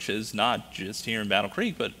other churches, not just here in Battle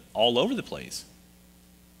Creek, but all over the place,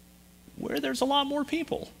 where there's a lot more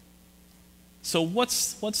people. So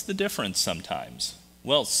what's the difference sometimes?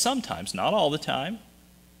 Well, sometimes, not all the time.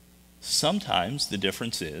 Sometimes the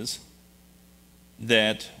difference is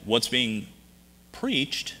that what's being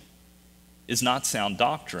preached is not sound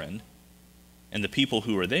doctrine, and the people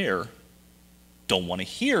who are there don't want to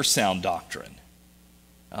hear sound doctrine.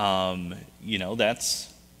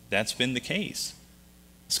 That's been the case.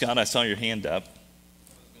 Scott, I saw your hand up. I was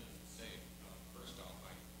going to say, first off,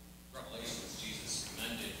 Revelations, Jesus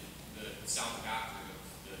commended the sound doctrine of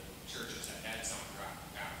the churches that had sound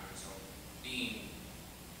doctrine,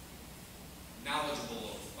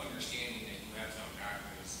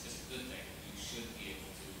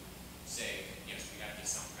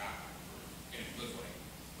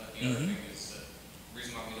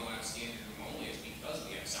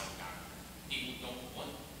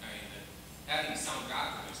 having sound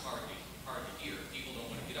doctrine is hard to hear. People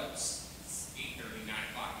don't want to get up 8:30, 9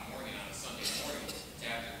 o'clock in the morning on a Sunday morning to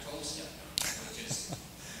have their toes stepped on, which is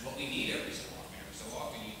what we need every so often. Every so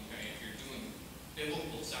often, if you're doing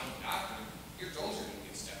biblical sound doctrine, your toes are going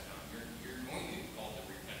to get stepped on. You're going to be called to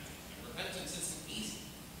repentance. And repentance isn't easy.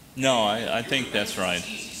 No, I think that's right.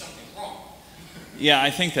 It's easy, something's wrong. Yeah,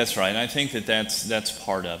 I think that's right. I think that's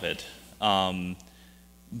part of it.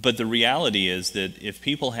 But the reality is that if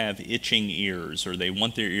people have itching ears, or they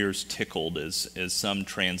want their ears tickled, as some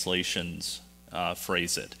translations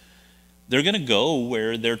phrase it, they're going to go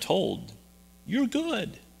where they're told, you're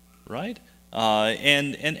good, right?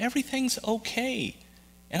 And everything's okay.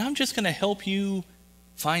 And I'm just going to help you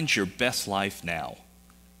find your best life now.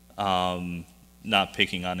 Not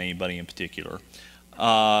picking on anybody in particular.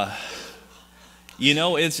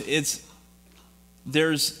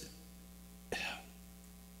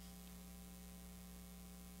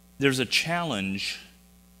 There's a challenge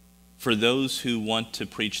for those who want to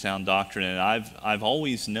preach sound doctrine, and I've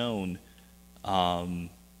always known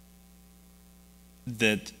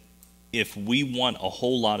that if we want a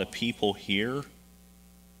whole lot of people here,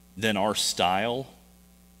 then our style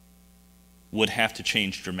would have to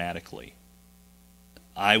change dramatically.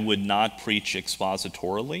 I would not preach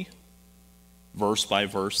expositorily, verse by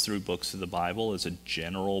verse through books of the Bible as a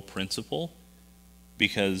general principle,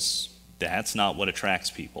 because that's not what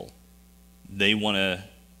attracts people. They want a,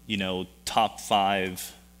 top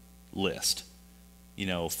 5 list.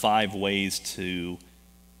 5 ways to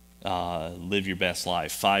live your best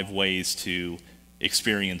life, 5 ways to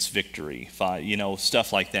experience victory, 5,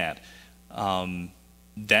 stuff like that.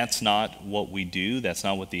 That's not what we do. That's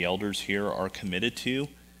not what the elders here are committed to.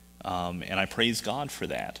 And I praise God for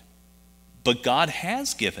that. But God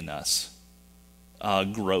has given us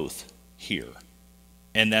growth here.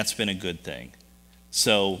 And that's been a good thing.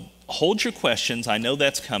 So hold your questions. I know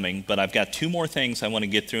that's coming, but I've got 2 more things I want to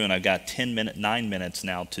get through, and I've got 9 minutes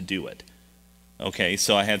now to do it. Okay,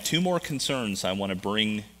 so I have 2 more concerns I want to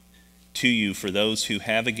bring to you for those who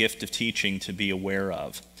have a gift of teaching to be aware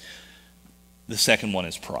of. The second one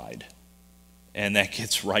is pride. And that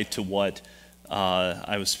gets right to what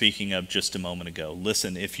I was speaking of just a moment ago.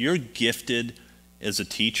 Listen, if you're gifted as a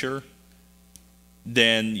teacher,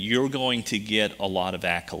 then you're going to get a lot of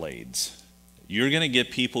accolades. You're going to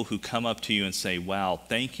get people who come up to you and say, wow,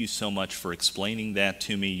 thank you so much for explaining that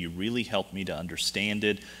to me. You really helped me to understand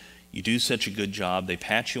it. You do such a good job. They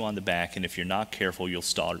pat you on the back, and if you're not careful, you'll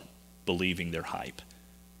start believing their hype.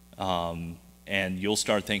 And you'll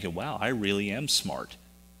start thinking, wow, I really am smart.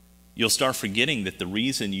 You'll start forgetting that the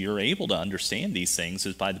reason you're able to understand these things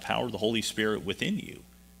is by the power of the Holy Spirit within you,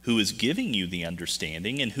 who is giving you the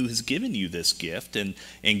understanding and who has given you this gift and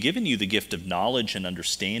given you the gift of knowledge and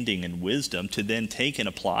understanding and wisdom to then take and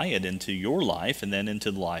apply it into your life and then into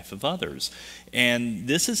the life of others. And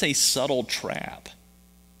this is a subtle trap.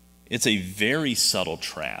 It's a very subtle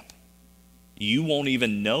trap. You won't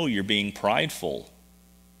even know you're being prideful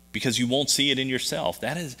because you won't see it in yourself.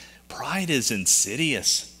 Pride is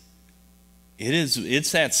insidious.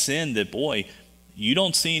 It's that sin that, boy, you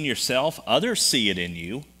don't see in yourself, others see it in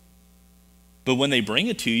you, but when they bring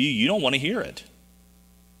it to you, you don't want to hear it.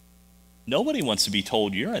 Nobody wants to be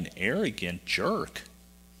told you're an arrogant jerk.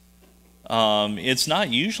 It's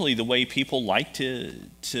not usually the way people like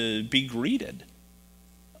to be greeted.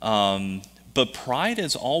 But pride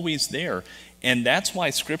is always there, and that's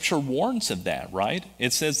why Scripture warns of that, right?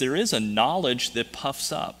 It says there is a knowledge that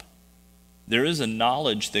puffs up. There is a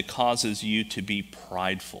knowledge that causes you to be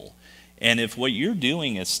prideful. And if what you're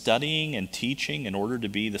doing is studying and teaching in order to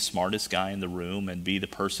be the smartest guy in the room and be the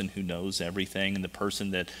person who knows everything and the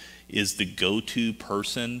person that is the go-to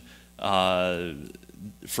person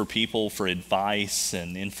for people for advice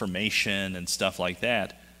and information and stuff like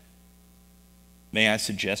that, may I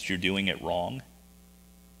suggest you're doing it wrong?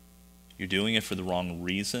 You're doing it for the wrong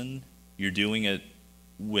reason. You're doing it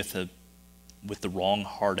with the wrong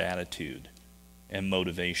heart attitude and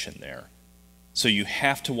motivation there. So you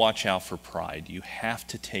have to watch out for pride. You have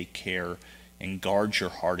to take care and guard your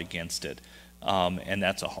heart against it. And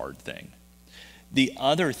that's a hard thing. The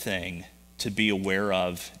other thing to be aware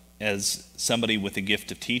of as somebody with a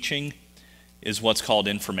gift of teaching is what's called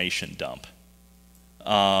information dump.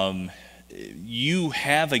 You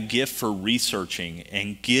have a gift for researching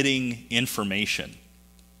and getting information.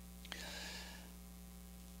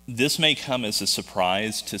 This may come as a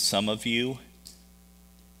surprise to some of you.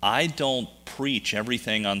 I don't preach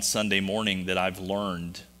everything on Sunday morning that I've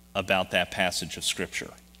learned about that passage of Scripture.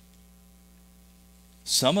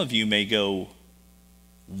 Some of you may go,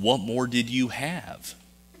 what more did you have?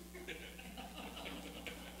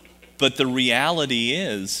 But the reality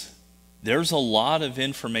is, there's a lot of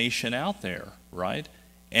information out there, right?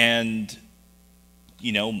 And,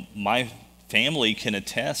 you know, my family can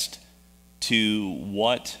attest to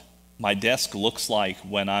what my desk looks like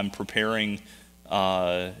when I'm preparing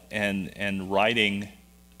and writing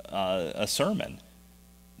a sermon.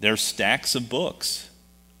 There's stacks of books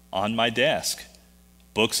on my desk.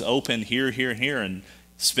 Books open here, here, here, and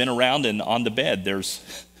spin around, and on the bed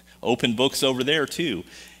there's open books over there too.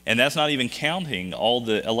 And that's not even counting all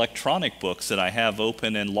the electronic books that I have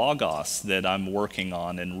open in Logos that I'm working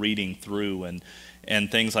on and reading through, and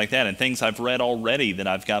things like that, and things I've read already that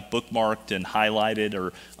I've got bookmarked and highlighted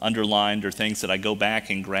or underlined, or things that I go back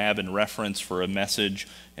and grab and reference for a message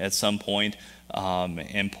at some point,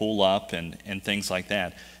 and pull up and things like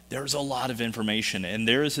that. There's a lot of information, and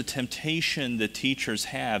there is a temptation that teachers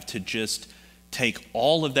have to just take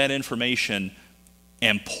all of that information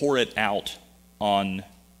and pour it out on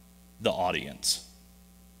the audience.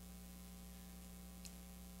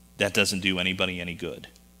 That doesn't do anybody any good,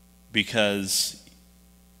 because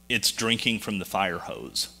it's drinking from the fire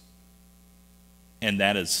hose, and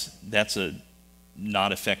that's a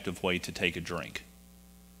not effective way to take a drink.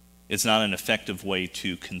 It's not an effective way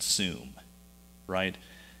to consume, right?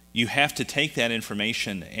 You have to take that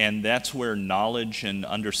information, and that's where knowledge and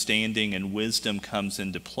understanding and wisdom comes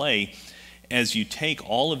into play, as you take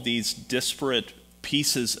all of these disparate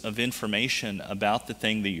pieces of information about the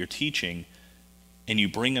thing that you're teaching, and you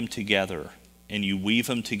bring them together, and you weave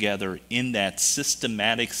them together in that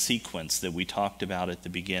systematic sequence that we talked about at the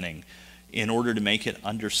beginning, in order to make it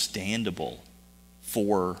understandable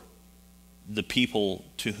for the people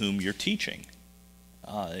to whom you're teaching.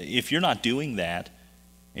 If you're not doing that,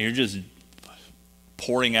 and you're just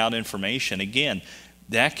pouring out information, again,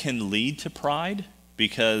 that can lead to pride,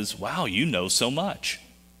 because, wow, you know so much.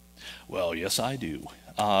 Well, yes, I do.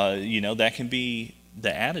 That can be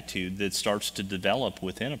the attitude that starts to develop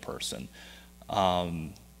within a person.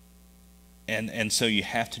 And so you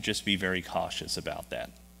have to just be very cautious about that.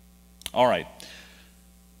 All right.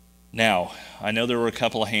 Now, I know there were a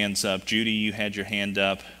couple of hands up. Judy, you had your hand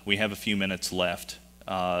up. We have a few minutes left.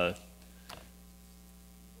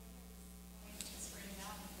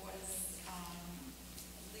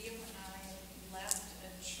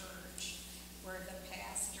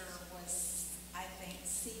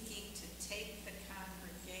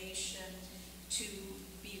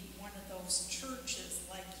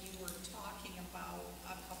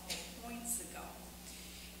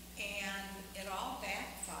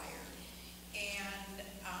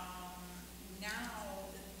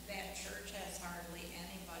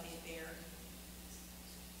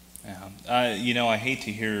 I hate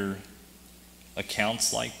to hear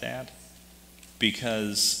accounts like that,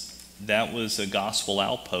 because that was a gospel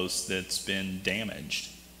outpost that's been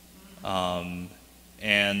damaged. And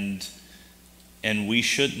we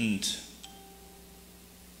shouldn't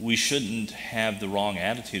have the wrong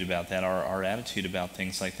attitude about that. Our attitude about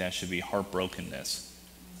things like that should be heartbrokenness.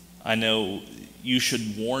 I know you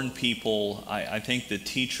should warn people. I think that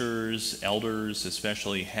teachers, elders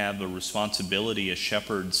especially, have a responsibility as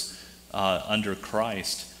shepherds under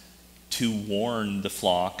Christ to warn the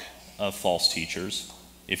flock of false teachers.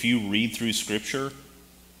 If you read through Scripture,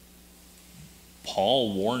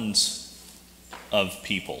 Paul warns of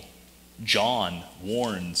people. John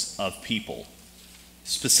warns of people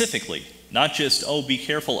specifically, not just, oh, be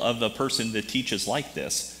careful of a person that teaches like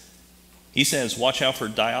this. He says, watch out for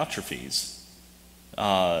Diotrephes,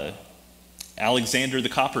 Alexander the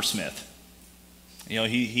coppersmith.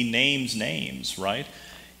 He names names, right?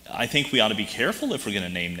 I think we ought to be careful if we're going to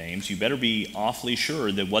name names. You better be awfully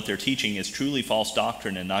sure that what they're teaching is truly false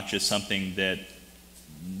doctrine and not just something that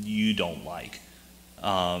you don't like.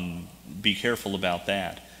 Be careful about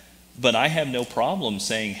that. But I have no problem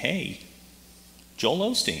saying, hey,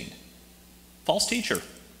 Joel Osteen, false teacher.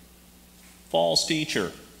 False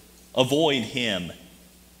teacher. Avoid him.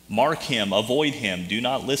 Mark him. Avoid him. Do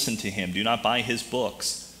not listen to him. Do not buy his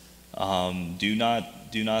books. Do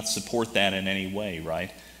not support that in any way,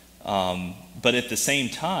 right? But at the same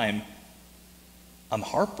time, I'm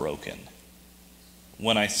heartbroken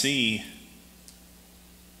when I see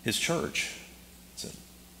his church. Is it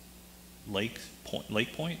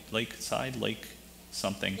Lakeside, Lake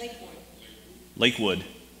something? Lakewood.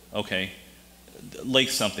 Okay. Lake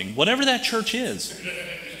something. Whatever that church is.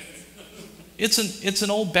 It's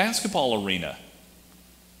an old basketball arena.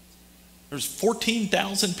 There's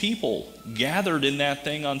 14,000 people gathered in that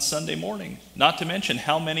thing on Sunday morning. Not to mention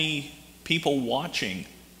how many people watching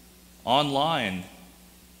online.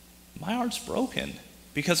 My heart's broken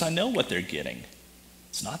because I know what they're getting.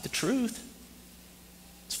 It's not the truth.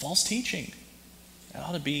 It's false teaching. That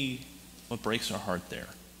ought to be what breaks our heart there.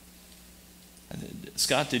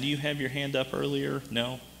 Scott, did you have your hand up earlier?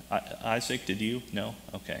 No? Isaac, did you? No?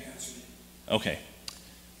 Okay. Okay.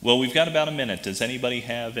 Well, we've got about a minute. Does anybody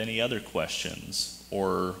have any other questions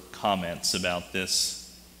or comments about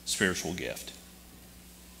this spiritual gift?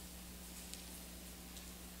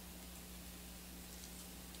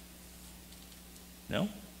 No?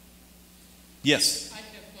 Yes? I have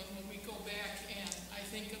one. When we go back, and I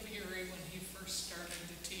think of Harry when he first started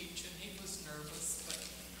to teach, and he was nervous, but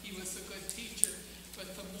he was a good teacher.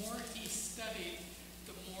 But the more he studied,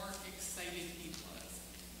 the more excited he was,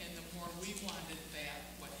 and the more we wanted that,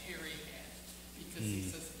 what Harry had. Because he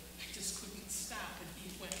says, I just couldn't stop, and he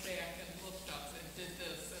went back and looked up and did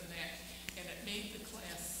this and that, and it made the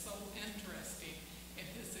class so interesting, and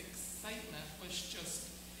his excitement was just,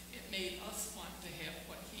 it made us want to have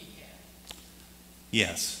what he had.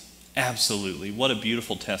 Yes, absolutely. What a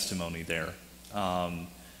beautiful testimony there.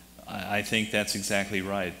 I think that's exactly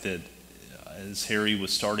right. That as Harry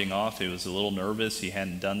was starting off, he was a little nervous. He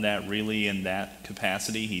hadn't done that really in that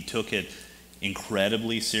capacity. He took it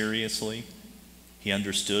incredibly seriously. He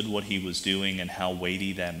understood what he was doing and how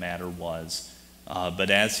weighty that matter was. But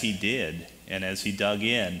as he did, and as he dug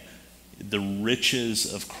in, the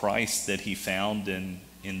riches of Christ that he found in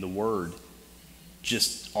the Word,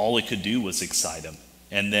 just all it could do was excite him.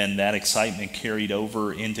 And then that excitement carried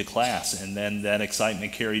over into class, and then that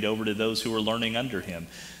excitement carried over to those who were learning under him.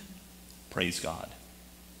 Praise God.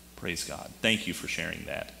 Praise God. Thank you for sharing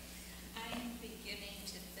that. I'm beginning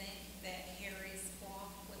to think that Harry's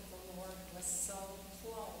walk with the Lord was so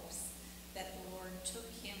close that the Lord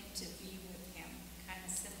took him to be with him, kind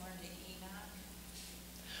of similar to Enoch.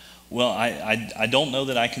 Well, I don't know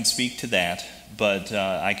that I can speak to that, but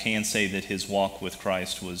I can say that his walk with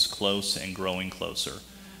Christ was close and growing closer.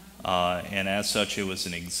 And as such, it was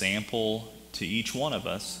an example to each one of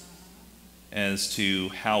us as to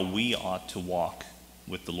how we ought to walk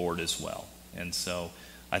with the Lord as well. And so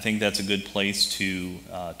I think that's a good place to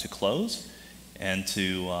close and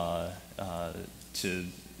to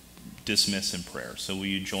dismiss in prayer. So will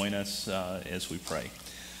you join us as we pray?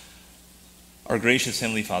 Our gracious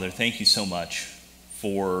Heavenly Father, thank you so much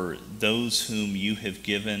for those whom you have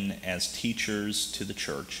given as teachers to the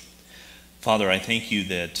church. Father, I thank you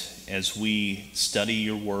that as we study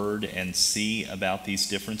your word and see about these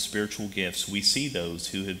different spiritual gifts, we see those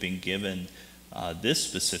who have been given this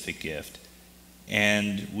specific gift.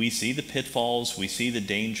 And we see the pitfalls, we see the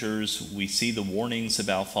dangers, we see the warnings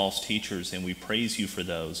about false teachers, and we praise you for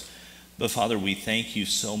those. But Father, we thank you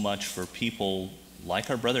so much for people like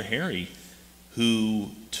our brother Harry,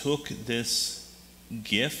 who took this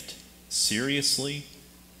gift seriously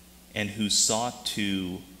and who sought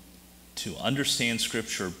to understand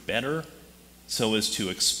Scripture better so as to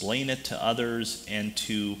explain it to others and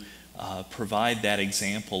to provide that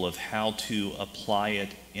example of how to apply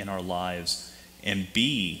it in our lives and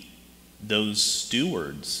be those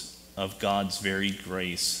stewards of God's very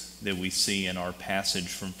grace that we see in our passage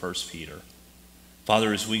from 1 Peter.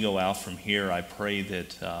 Father, as we go out from here, I pray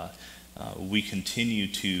that we continue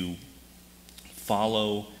to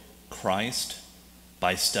follow Christ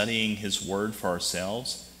by studying his word for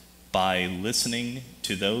ourselves, by listening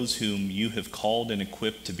to those whom you have called and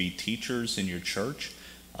equipped to be teachers in your church,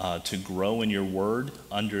 to grow in your word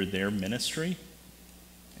under their ministry.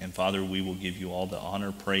 And Father, we will give you all the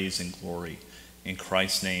honor, praise, and glory in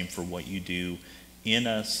Christ's name for what you do in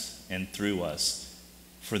us and through us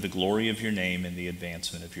for the glory of your name and the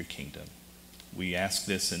advancement of your kingdom. We ask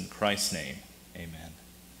this in Christ's name. Amen.